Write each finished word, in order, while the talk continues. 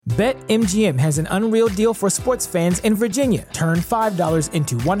BetMGM has an unreal deal for sports fans in Virginia. Turn $5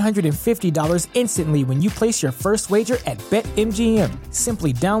 into $150 instantly when you place your first wager at BetMGM.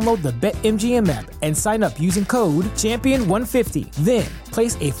 Simply download the BetMGM app and sign up using code Champion150. Then,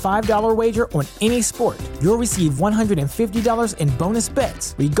 place a $5 wager on any sport. You'll receive $150 in bonus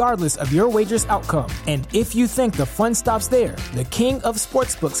bets, regardless of your wager's outcome. And if you think the fun stops there, the King of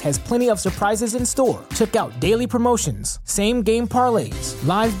Sportsbooks has plenty of surprises in store. Check out daily promotions, same-game parlays,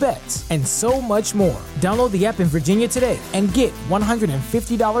 live bets, and so much more. Download the app in Virginia today and get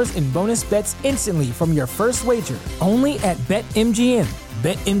 $150 in bonus bets instantly from your first wager. Only at BetMGM.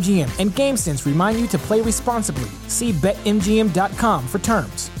 BetMGM and GameSense remind you to play responsibly. See BetMGM.com for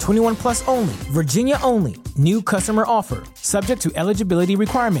terms. 21 plus only. Virginia only. New customer offer. Subject to eligibility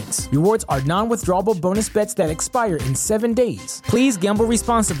requirements. Rewards are non-withdrawable bonus bets that expire in 7 days. Please gamble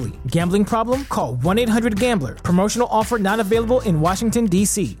responsibly. Gambling problem? Call 1-800-GAMBLER. Promotional offer not available in Washington,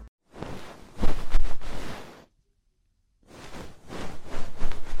 D.C.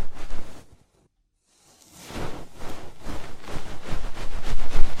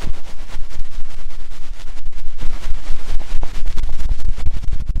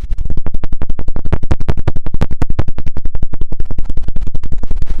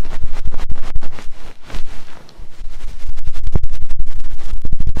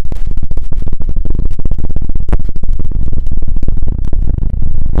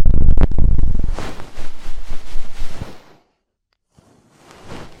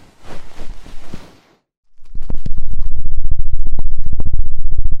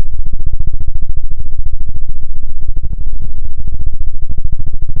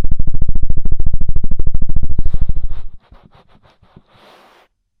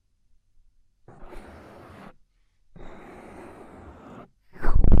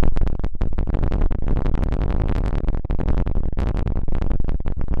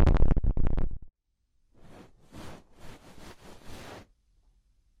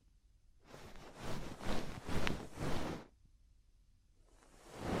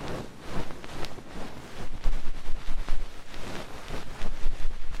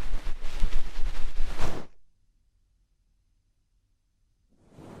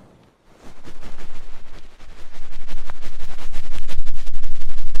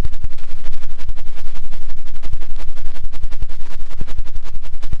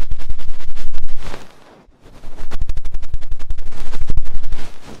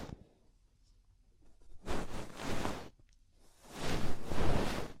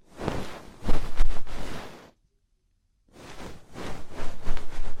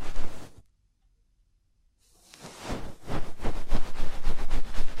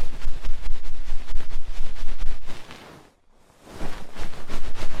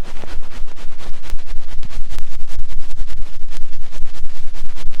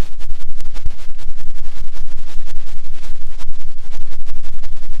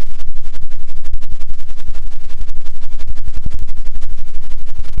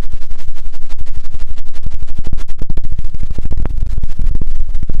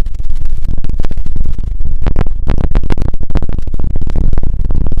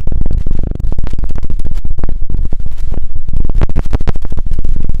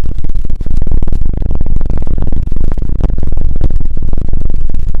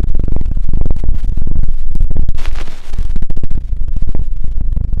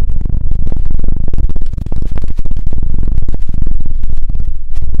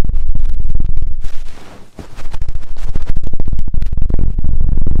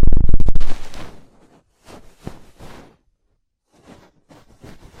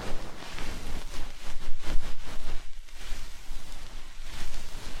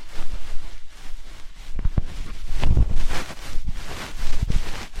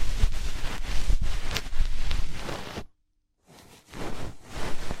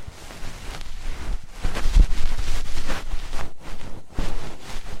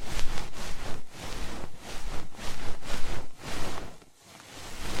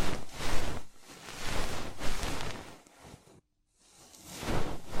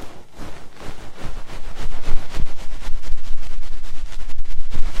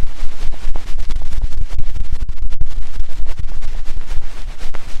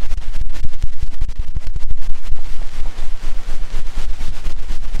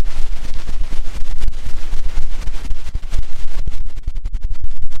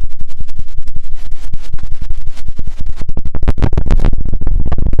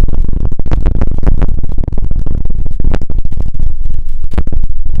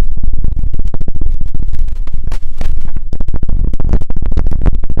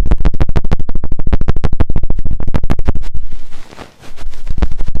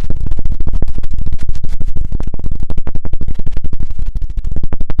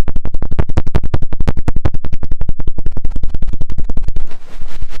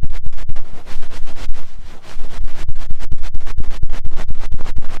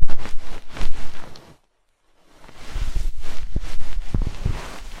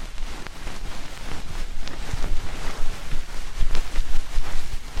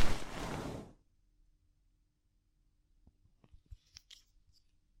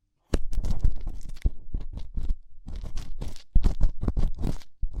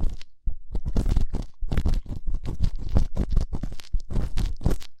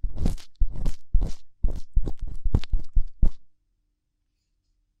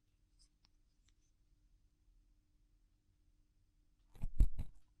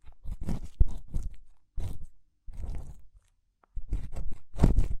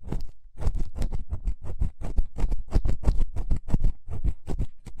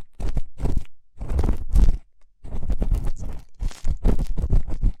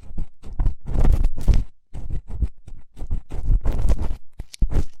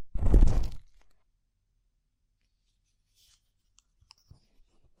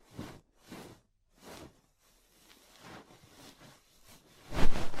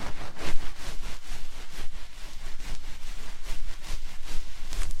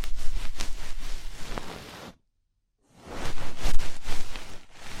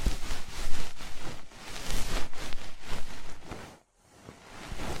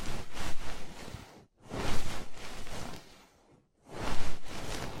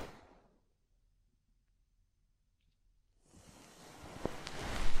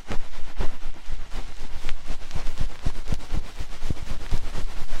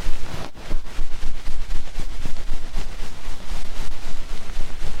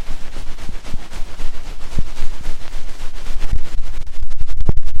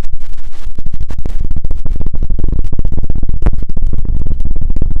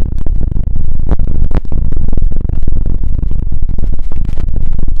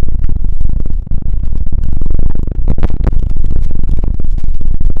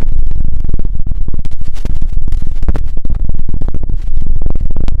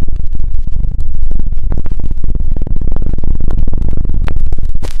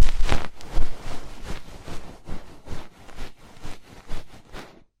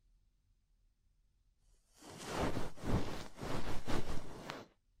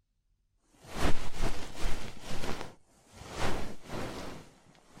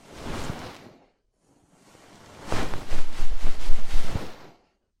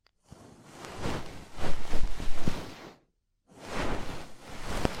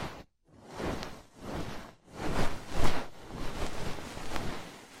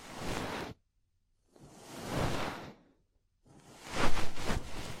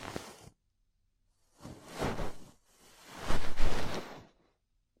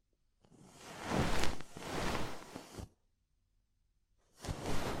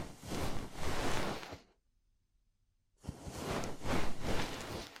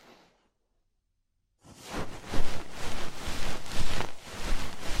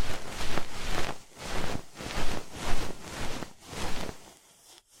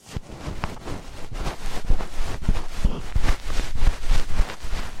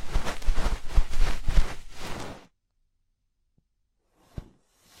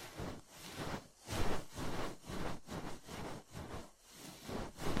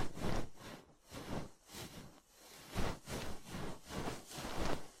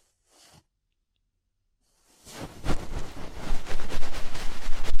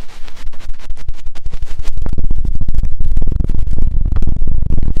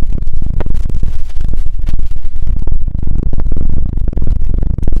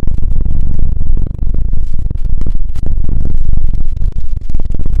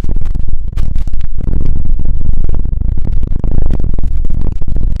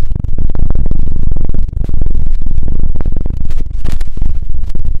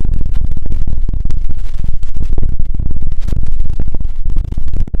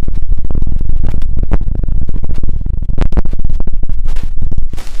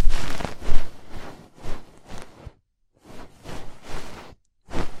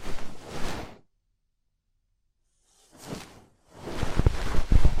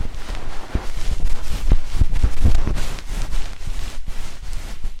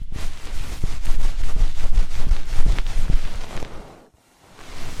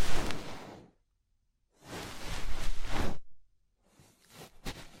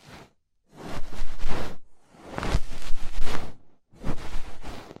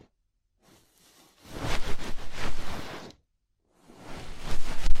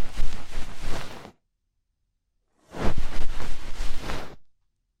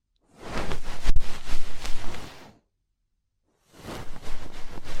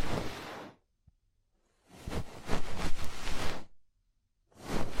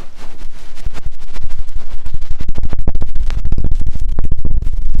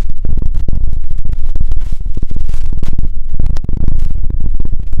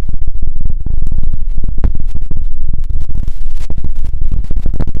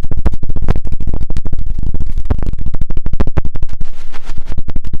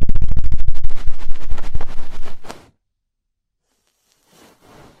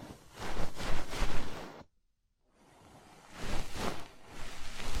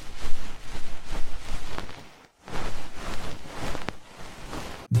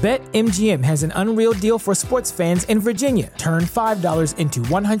 BetMGM has an unreal deal for sports fans in Virginia. Turn $5 into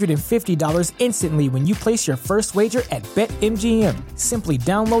 $150 instantly when you place your first wager at BetMGM. Simply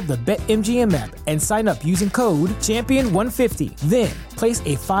download the BetMGM app and sign up using code Champion150. Then, place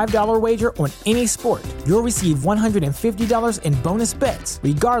a $5 wager on any sport. You'll receive $150 in bonus bets,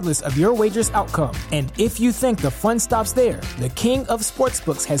 regardless of your wager's outcome. And if you think the fun stops there, the king of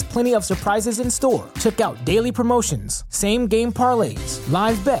sportsbooks has plenty of surprises in store. Check out daily promotions, same-game parlays,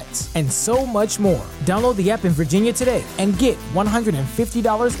 live bets, and so much more. Download the app in Virginia today and get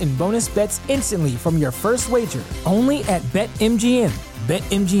 $150 in bonus bets instantly from your first wager. Only at BetMGM.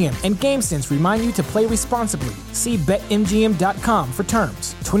 BetMGM and GameSense remind you to play responsibly. See BetMGM.com for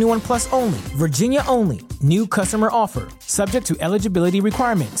terms. 21 plus only. Virginia only. New customer offer. Subject to eligibility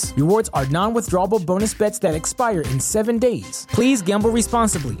requirements. Rewards are non-withdrawable bonus bets that expire in 7 days. Please gamble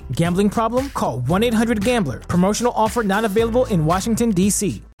responsibly. Gambling problem? Call 1-800-GAMBLER. Promotional offer not available in Washington,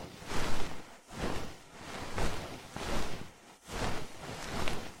 D.C.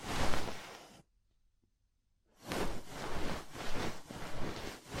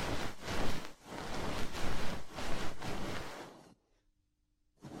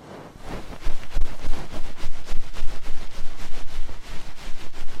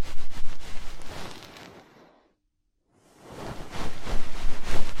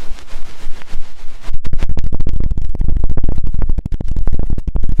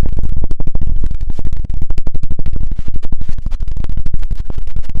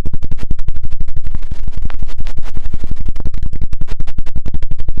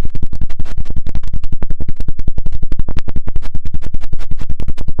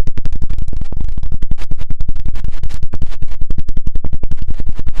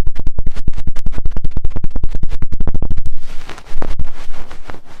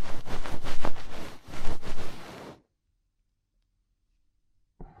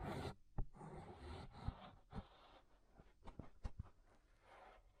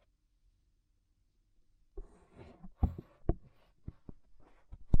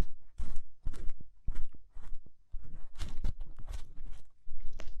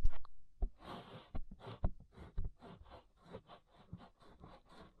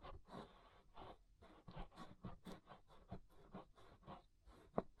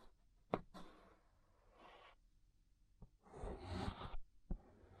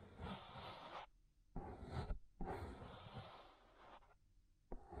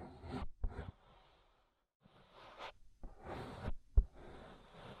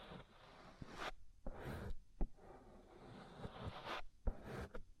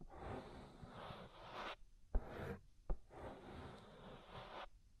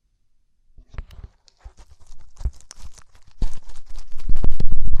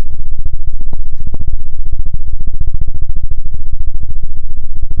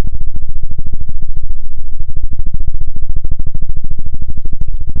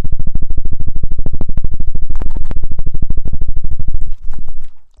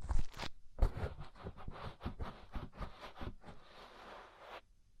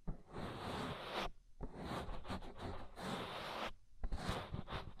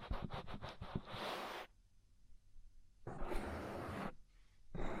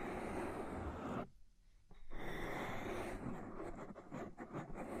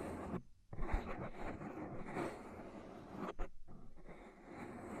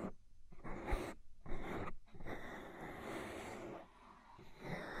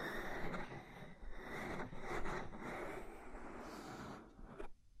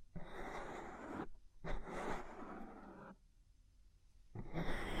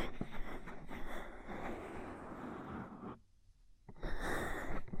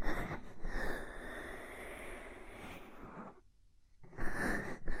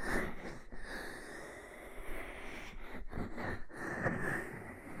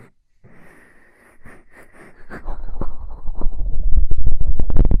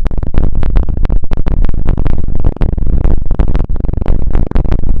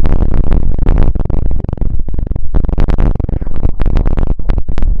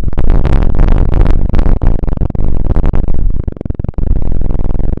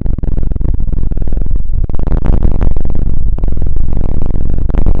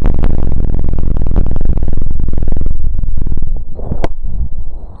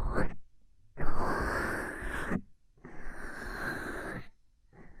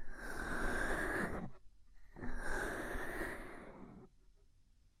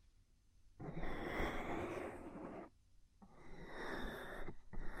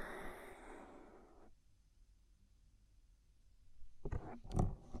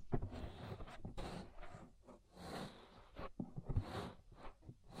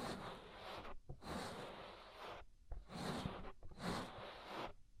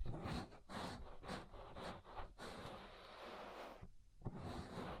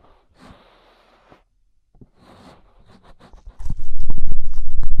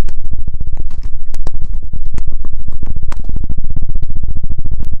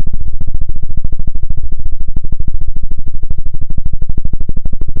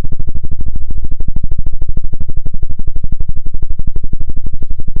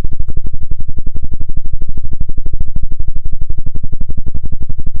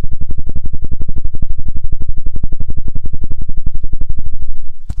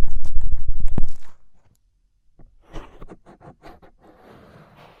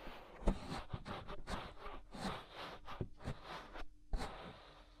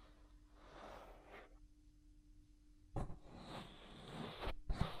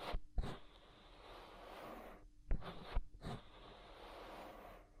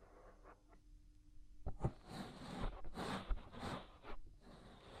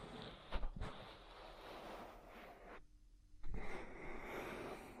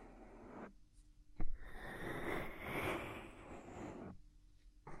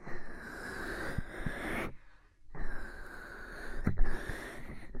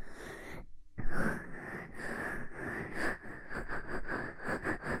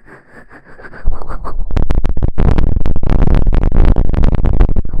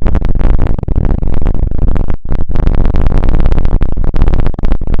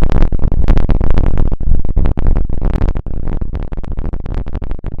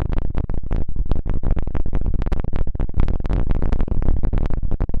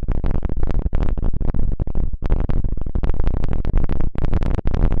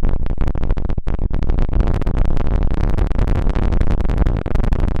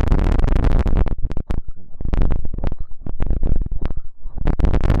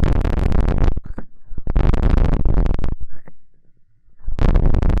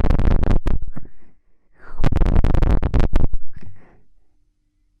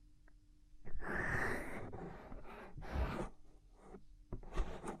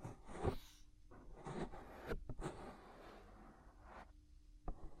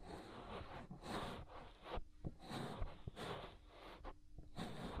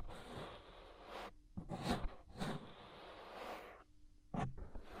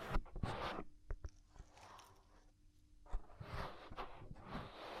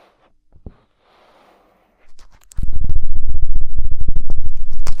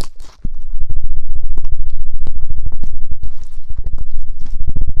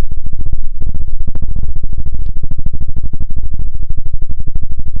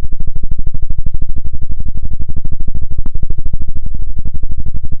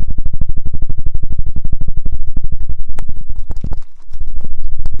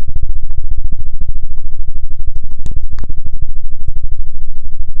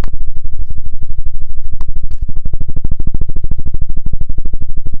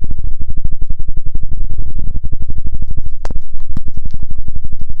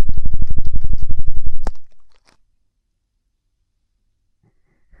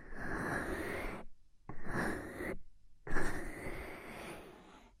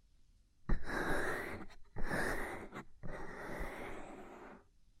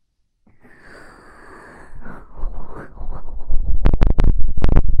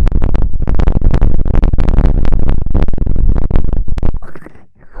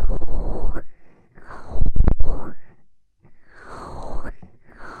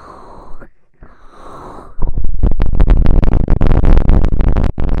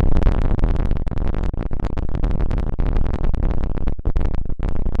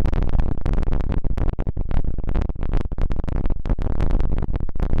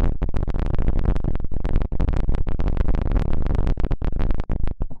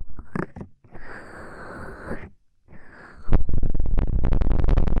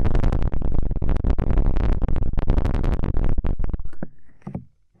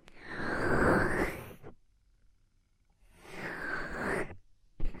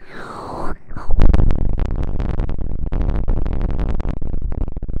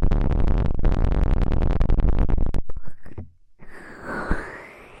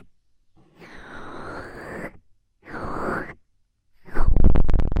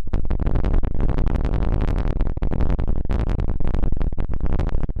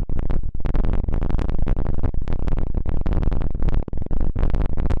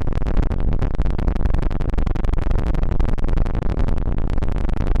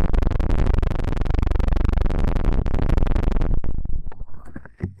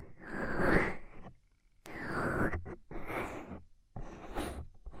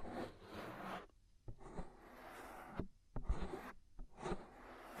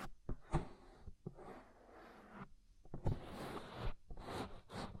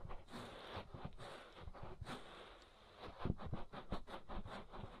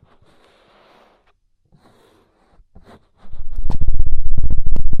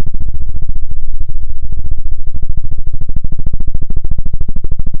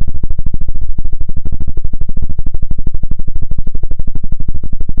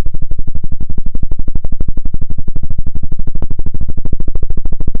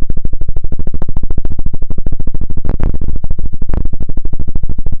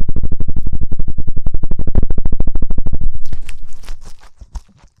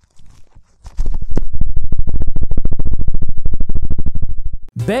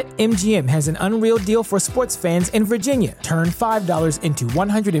 BetMGM has an unreal deal for sports fans in Virginia. Turn $5 into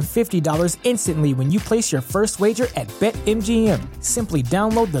 $150 instantly when you place your first wager at BetMGM. Simply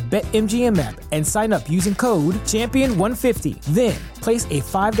download the BetMGM app and sign up using code Champion150. Then, place a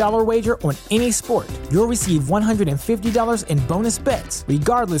 $5 wager on any sport. You'll receive $150 in bonus bets,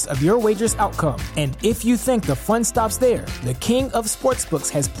 regardless of your wager's outcome. And if you think the fun stops there, the King of Sportsbooks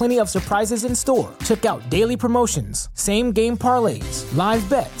has plenty of surprises in store. Check out daily promotions, same-game parlays, live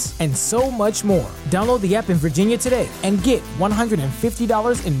bets, and so much more. Download the app in Virginia today and get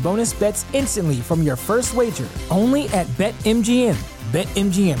 $150 in bonus bets instantly from your first wager. Only at BetMGM.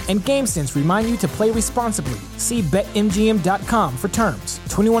 BetMGM and GameSense remind you to play responsibly. See BetMGM.com for terms.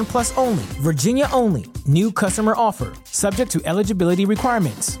 21 plus only. Virginia only. New customer offer. Subject to eligibility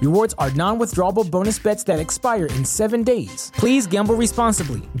requirements. Rewards are non-withdrawable bonus bets that expire in 7 days. Please gamble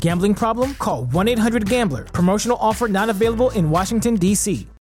responsibly. Gambling problem? Call 1-800-GAMBLER. Promotional offer not available in Washington, D.C.